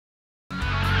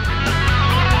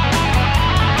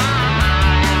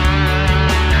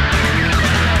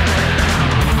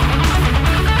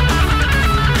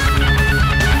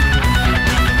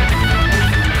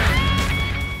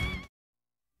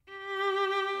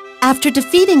After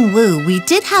defeating Wu, we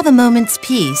did have a moment's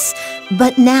peace,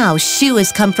 but now Shu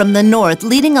has come from the north,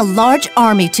 leading a large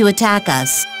army to attack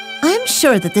us. I'm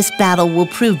sure that this battle will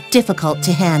prove difficult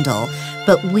to handle,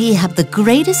 but we have the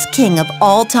greatest king of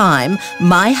all time,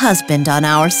 my husband, on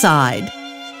our side.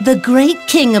 The great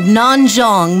king of Nan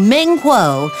Zhong, Meng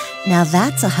Huo. Now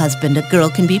that's a husband a girl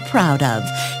can be proud of.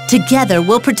 Together,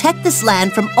 we'll protect this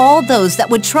land from all those that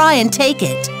would try and take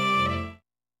it.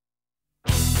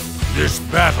 This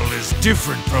battle is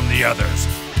different from the others.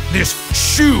 This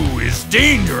Shu is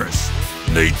dangerous.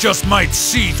 They just might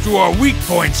see through our weak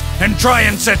points and try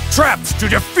and set traps to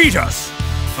defeat us.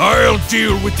 I'll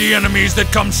deal with the enemies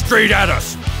that come straight at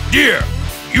us. Dear,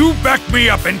 you back me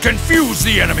up and confuse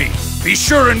the enemy. Be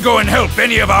sure and go and help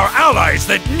any of our allies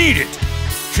that need it.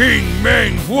 King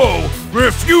Meng Huo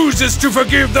refuses to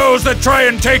forgive those that try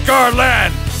and take our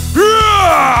land.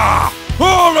 Hurrah!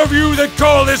 All of you that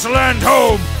call this land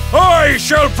home, I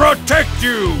shall protect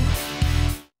you!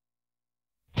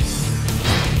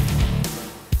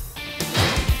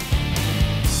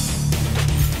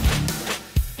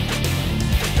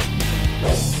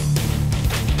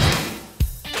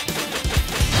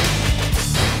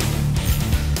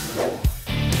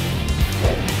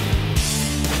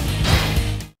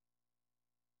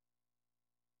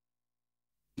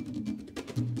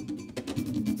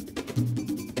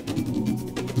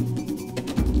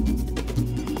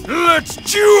 Let's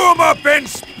chew 'em up and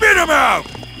spit 'em out!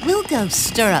 We'll go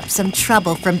stir up some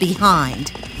trouble from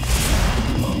behind.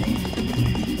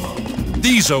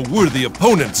 These are worthy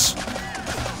opponents.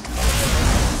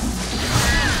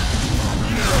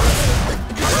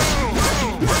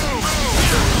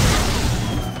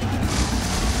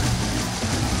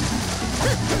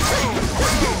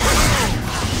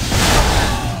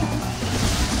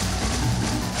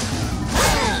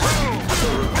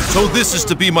 So this is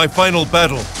to be my final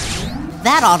battle.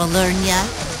 That ought to learn ya.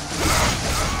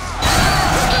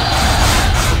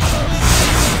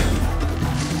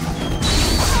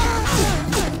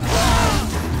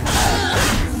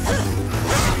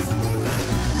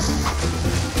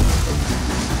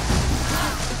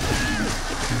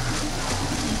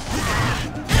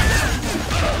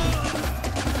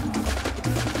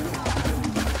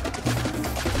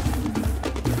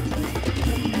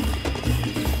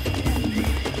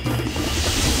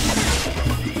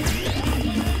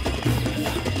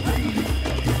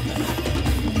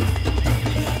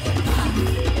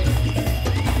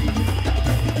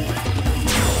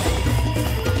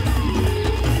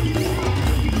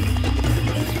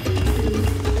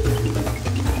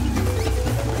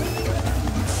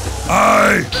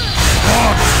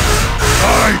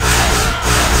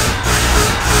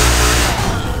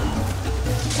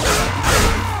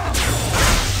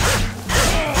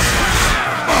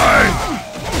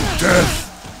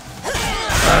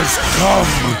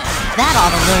 That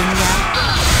ought to learn ya.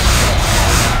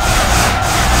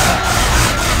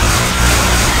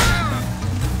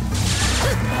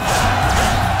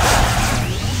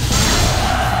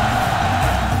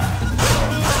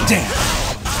 Damn!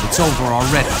 It's over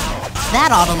already.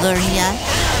 That ought to learn ya.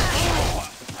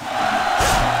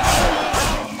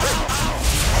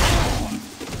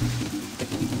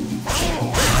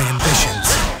 My ambitions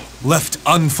left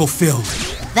unfulfilled.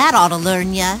 That ought to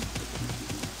learn ya.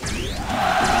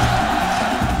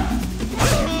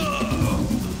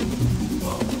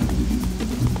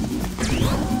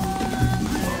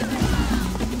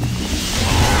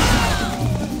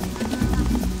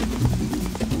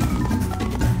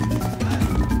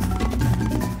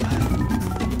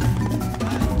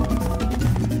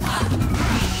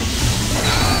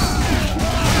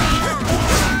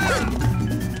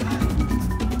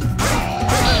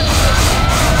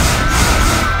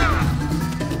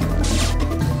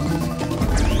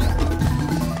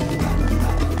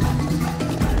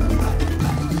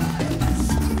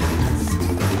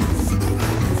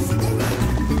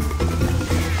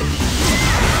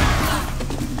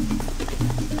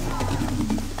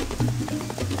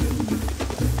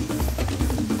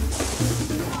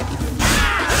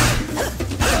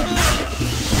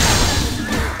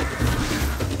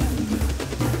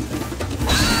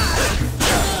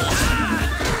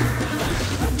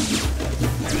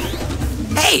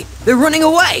 They're running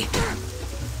away!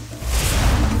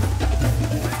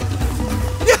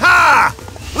 Yaha!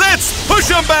 Let's push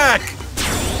them back!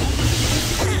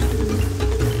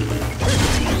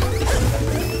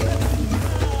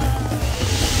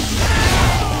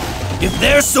 If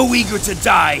they're so eager to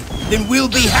die, then we'll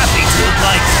be happy to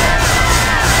oblige them.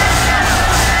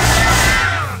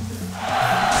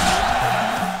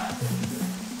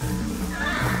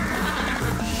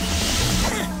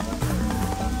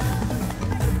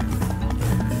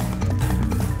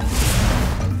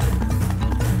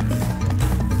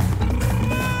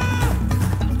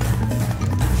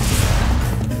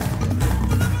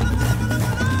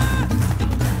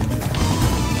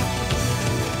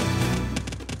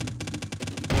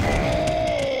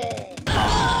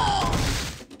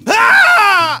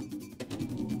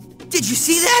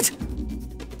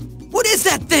 is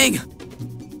that thing?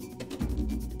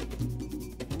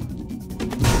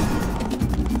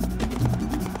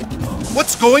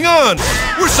 What's going on?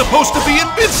 We're supposed to be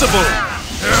invincible!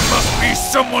 There must be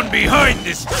someone behind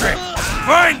this trick.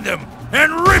 Find them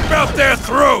and rip out their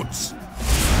throats!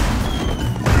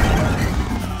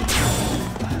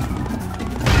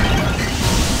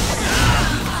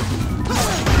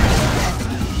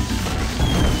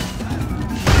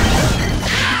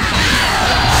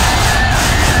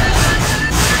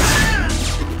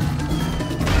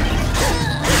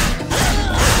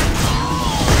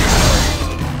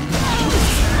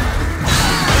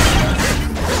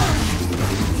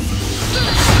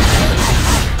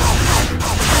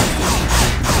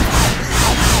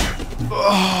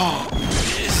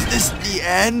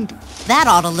 That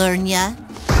ought to learn ya.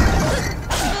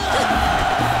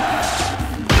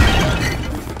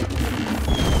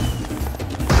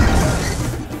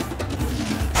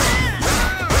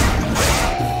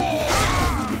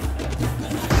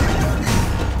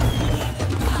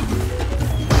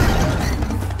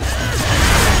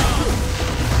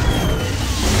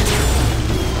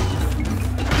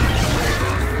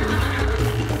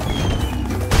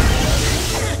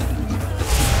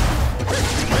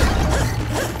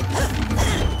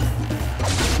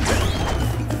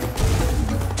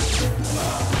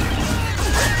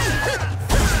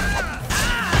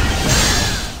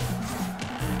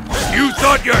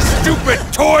 Thought your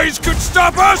stupid toys could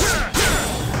stop us?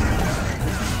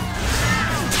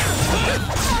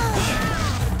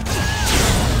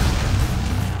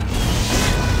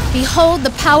 Behold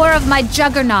the power of my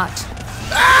juggernaut.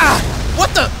 Ah! What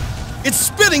the? It's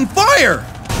spitting fire!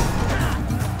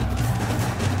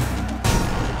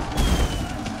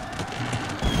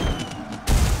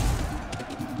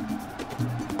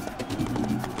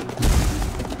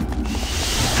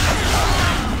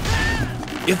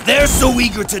 If they're so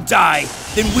eager to die,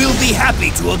 then we'll be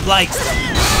happy to oblige them.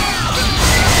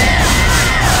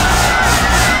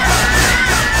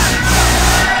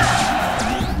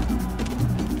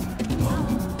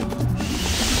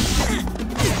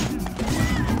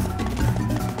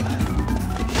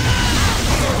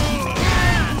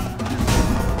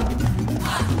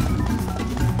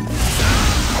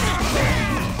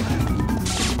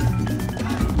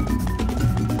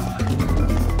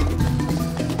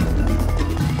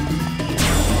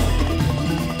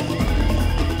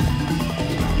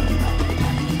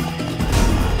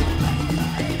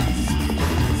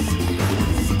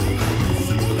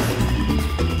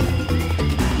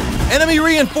 Enemy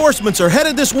reinforcements are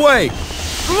headed this way!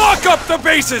 Lock up the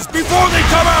bases before they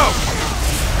come out!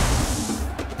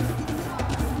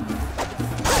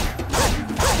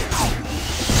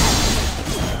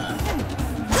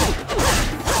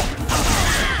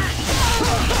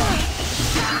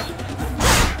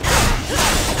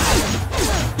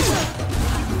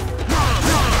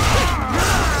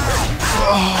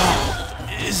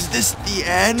 Oh, is this the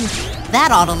end?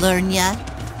 That ought to learn ya.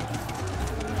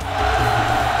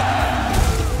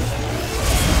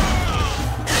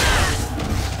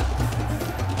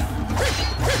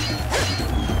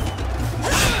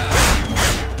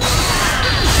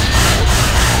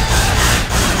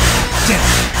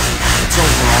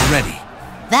 Ready.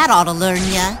 That ought to learn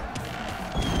ya.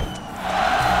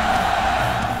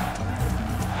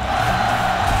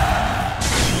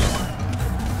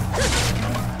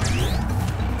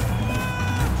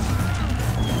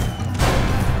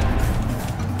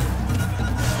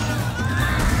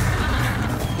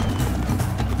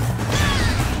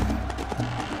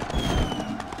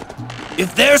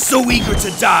 If they're so eager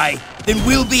to die, then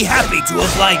we'll be happy to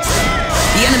oblige them.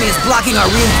 The enemy is blocking our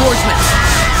reinforcements.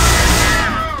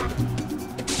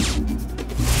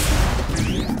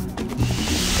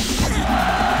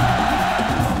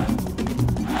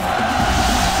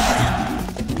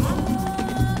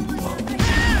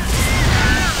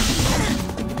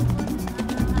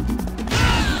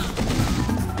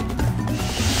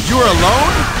 You're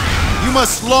alone? You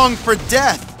must long for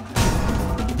death.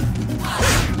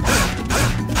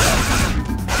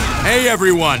 Hey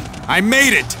everyone, I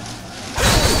made it!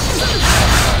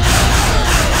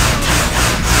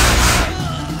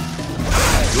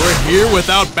 You're here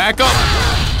without backup?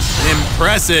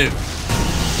 Impressive!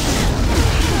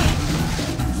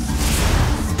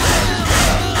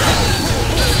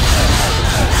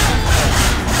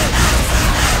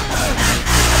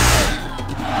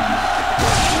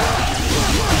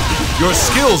 Your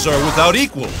skills are without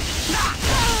equal.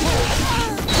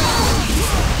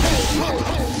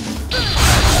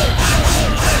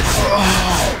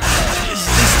 Oh, is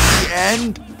this the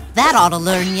end? That ought to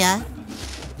learn ya.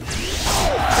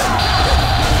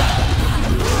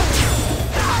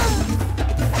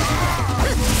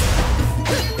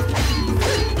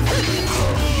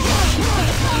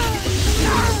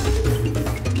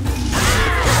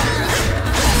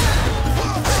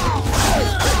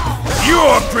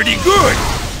 You're pretty good,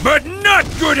 but not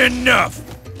good enough!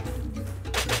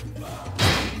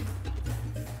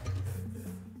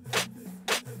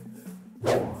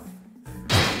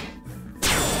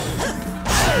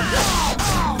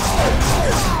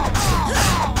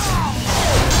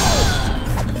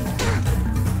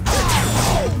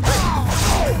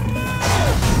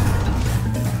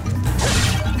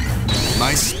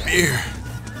 My spear.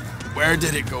 Where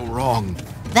did it go wrong?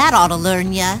 That ought to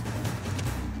learn ya.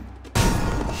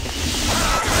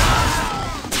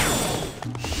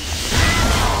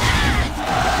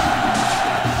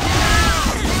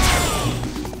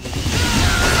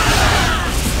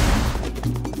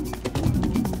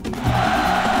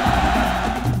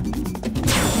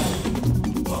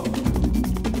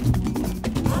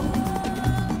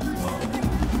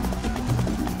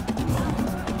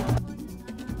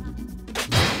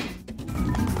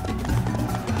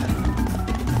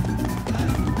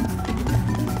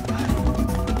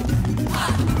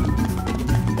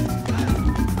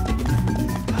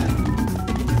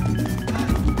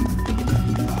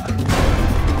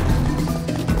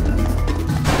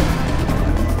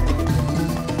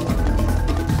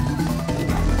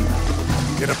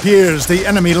 It appears the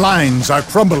enemy lines are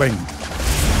crumbling.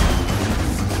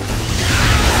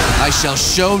 I shall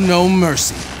show no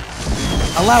mercy.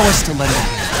 Allow us to let it in.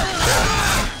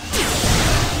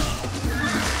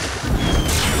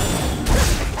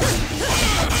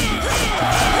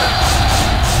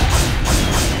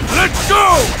 Let's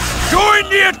go! Join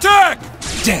the attack!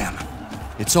 Damn!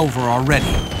 It's over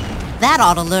already. That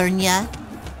ought to learn ya.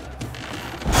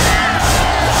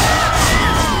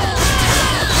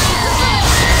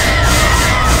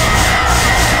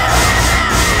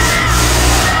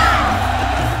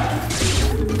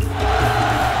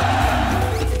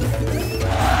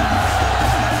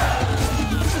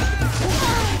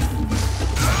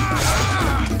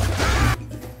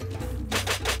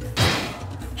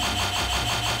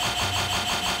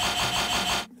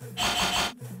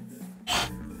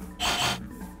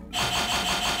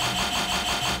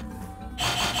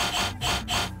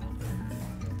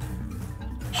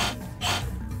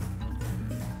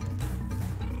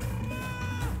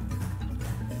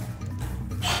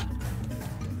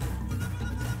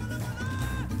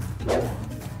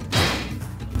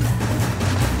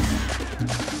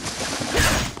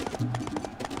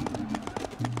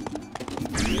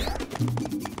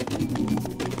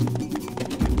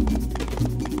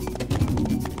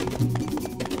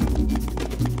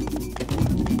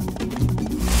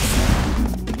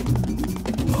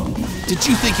 Did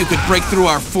you think you could break through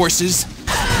our forces?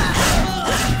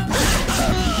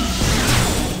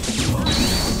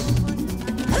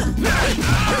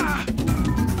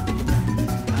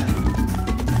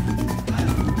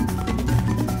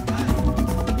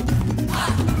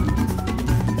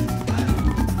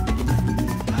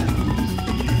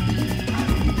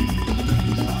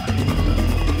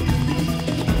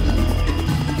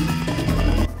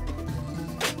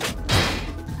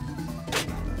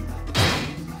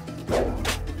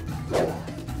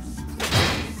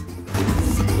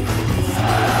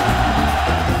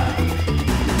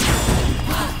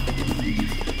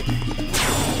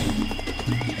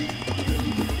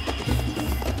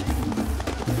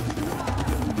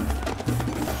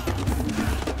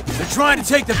 Trying to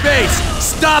take the base!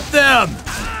 Stop them!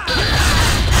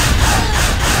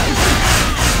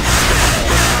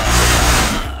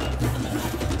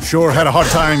 Sure had a hard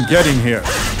time getting here.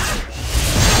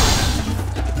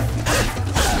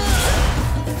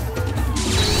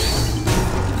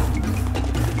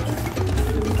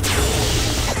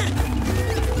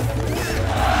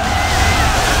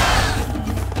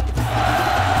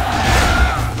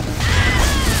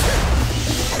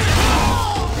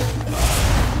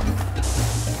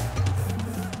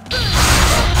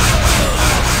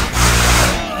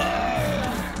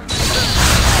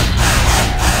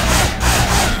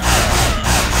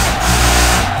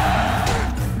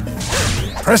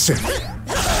 Impressive.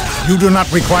 You do not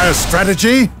require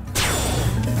strategy?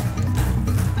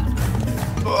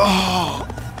 Oh,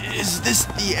 is this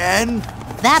the end?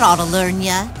 That ought to learn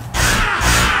ya.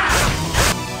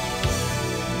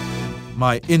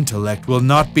 My intellect will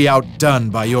not be outdone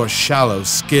by your shallow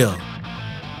skill.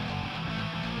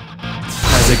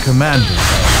 As a commander,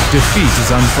 defeat is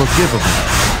unforgivable,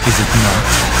 is it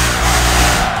not?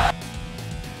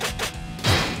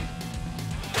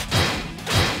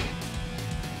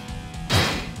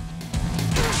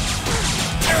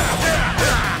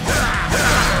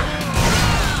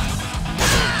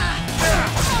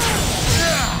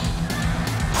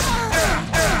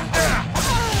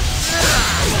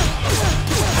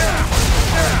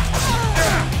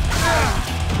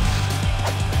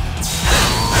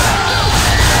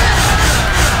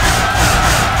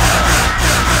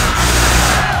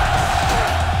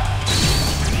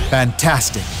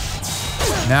 Fantastic.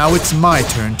 Now it's my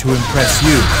turn to impress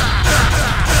you.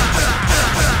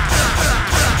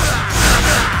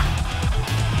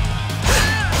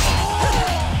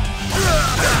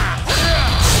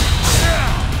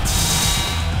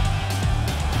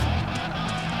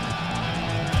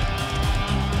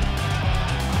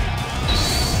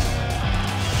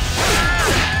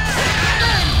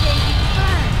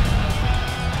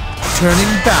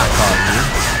 Turning back on you,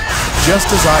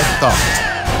 just as I thought.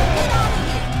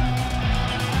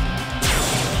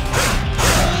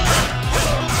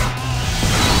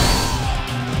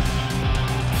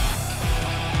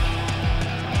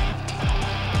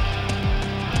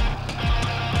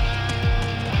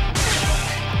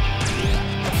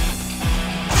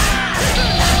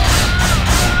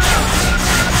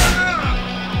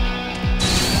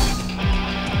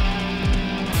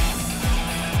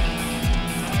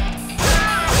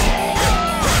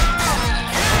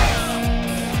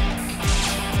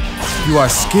 You are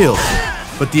skilled,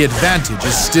 but the advantage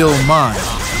is still mine.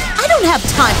 I don't have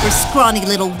time for scrawny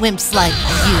little wimps like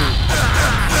you.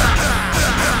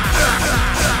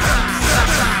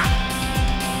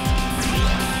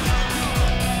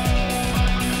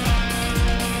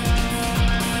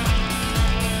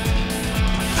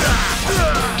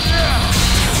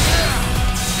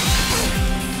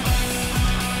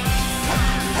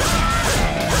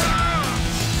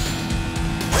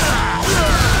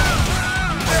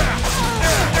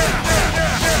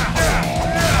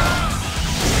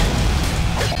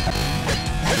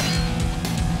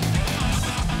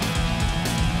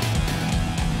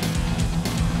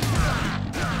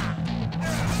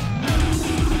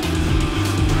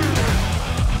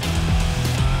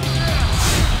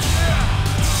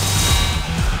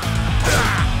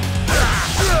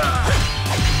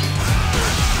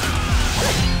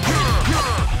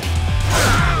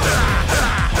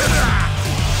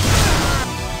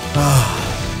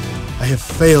 I have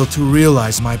failed to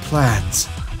realize my plans.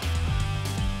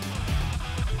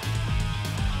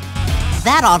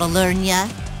 That ought to learn ya.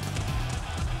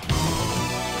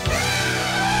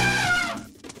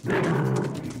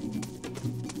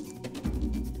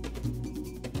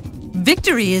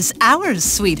 Victory is ours,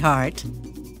 sweetheart.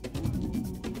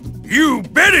 You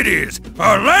bet it is!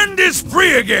 Our land is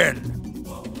free again!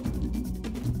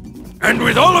 And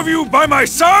with all of you by my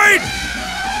side,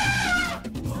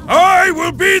 I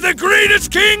will be the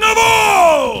greatest king of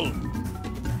all!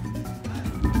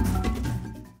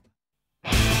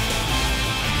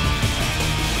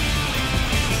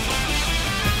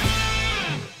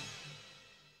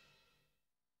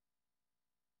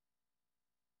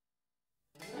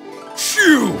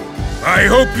 Shoo! I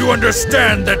hope you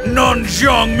understand that Nan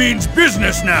Zhong means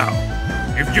business now.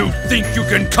 If you think you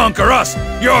can conquer us,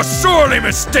 you're sorely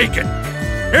mistaken.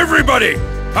 Everybody,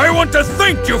 I want to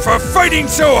thank you for fighting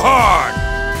so hard!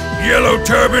 Yellow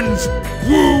Turbans,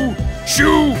 Wu,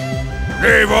 Shu,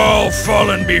 they've all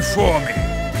fallen before me.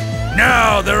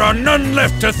 Now there are none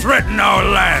left to threaten our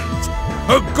lands.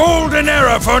 A golden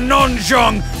era for Nan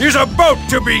Zhong is about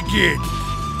to begin!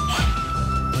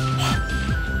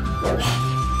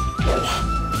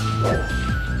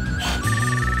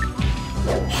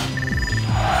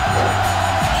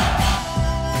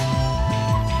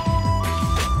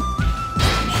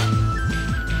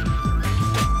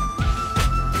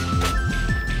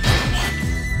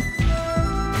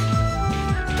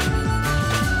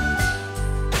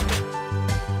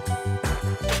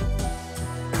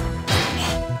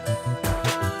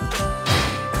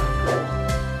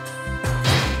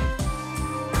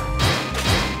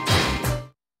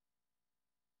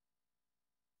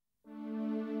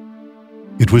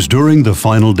 It was during the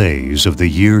final days of the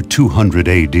year 200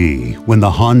 AD when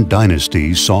the Han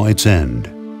Dynasty saw its end.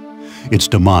 Its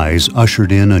demise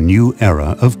ushered in a new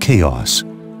era of chaos,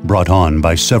 brought on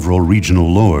by several regional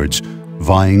lords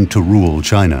vying to rule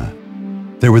China.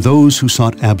 There were those who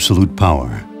sought absolute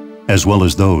power, as well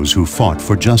as those who fought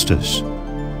for justice,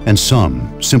 and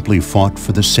some simply fought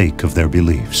for the sake of their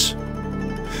beliefs.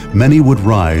 Many would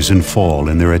rise and fall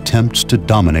in their attempts to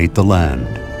dominate the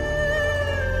land.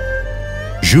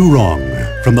 Zhu Rong,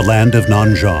 from the land of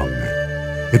Nan Zhong.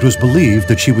 It was believed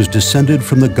that she was descended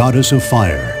from the goddess of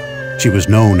fire. She was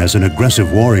known as an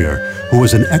aggressive warrior who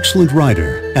was an excellent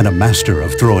rider and a master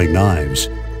of throwing knives.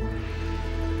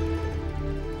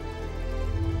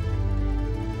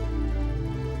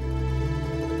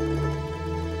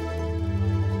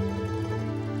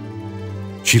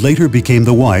 She later became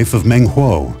the wife of Meng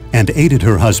Huo and aided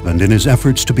her husband in his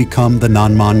efforts to become the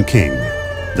Nanman king.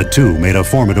 The two made a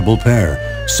formidable pair,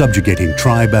 subjugating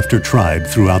tribe after tribe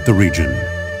throughout the region.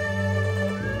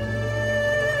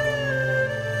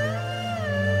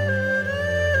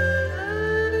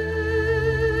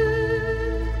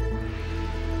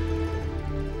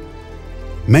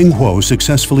 Meng Huo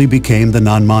successfully became the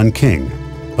Nanman king,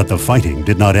 but the fighting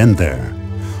did not end there.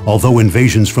 Although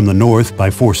invasions from the north by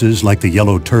forces like the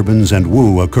Yellow Turbans and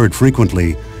Wu occurred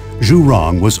frequently, Zhu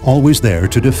Rong was always there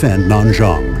to defend Nan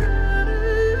Zhong.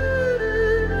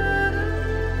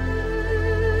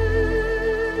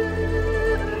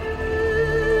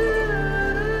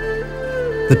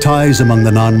 The ties among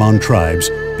the Nanman tribes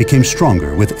became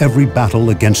stronger with every battle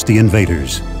against the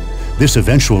invaders. This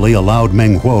eventually allowed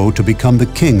Meng Huo to become the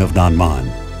king of Nanman.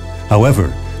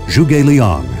 However, Zhuge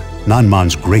Liang,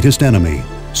 Nanman's greatest enemy,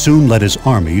 soon led his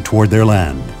army toward their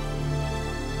land.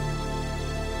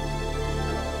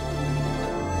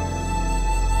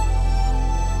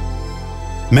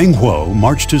 Meng Huo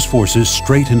marched his forces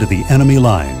straight into the enemy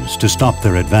lines to stop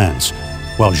their advance,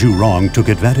 while Zhu Rong took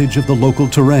advantage of the local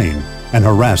terrain and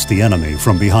harassed the enemy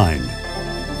from behind.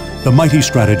 The mighty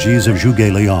strategies of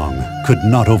Zhuge Liang could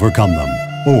not overcome them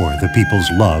or the people's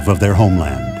love of their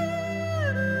homeland.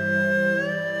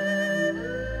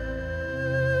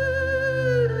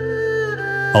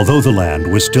 Although the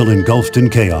land was still engulfed in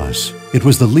chaos, it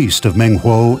was the least of Meng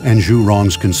Huo and Zhu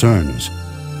Rong's concerns.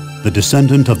 The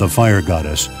descendant of the fire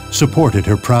goddess supported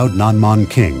her proud Nanman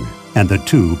king, and the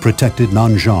two protected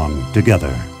Nan Zhong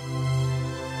together.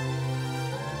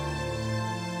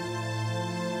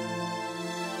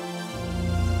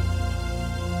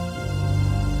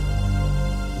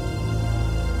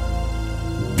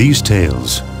 These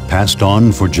tales, passed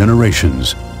on for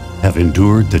generations, have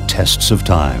endured the tests of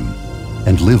time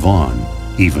and live on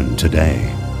even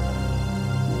today.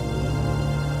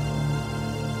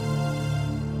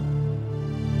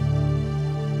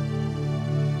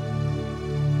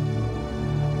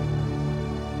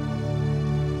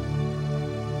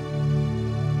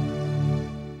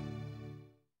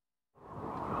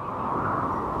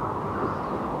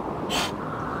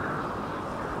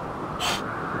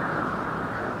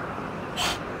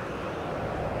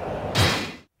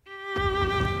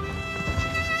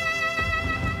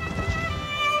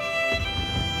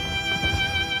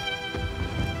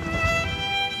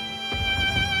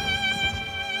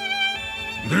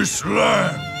 This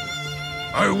land,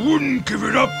 I wouldn't give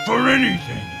it up for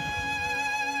anything.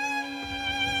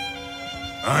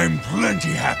 I'm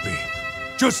plenty happy,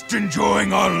 just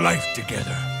enjoying our life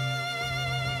together.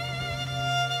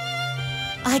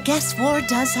 I guess war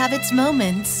does have its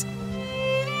moments.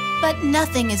 But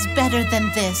nothing is better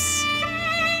than this.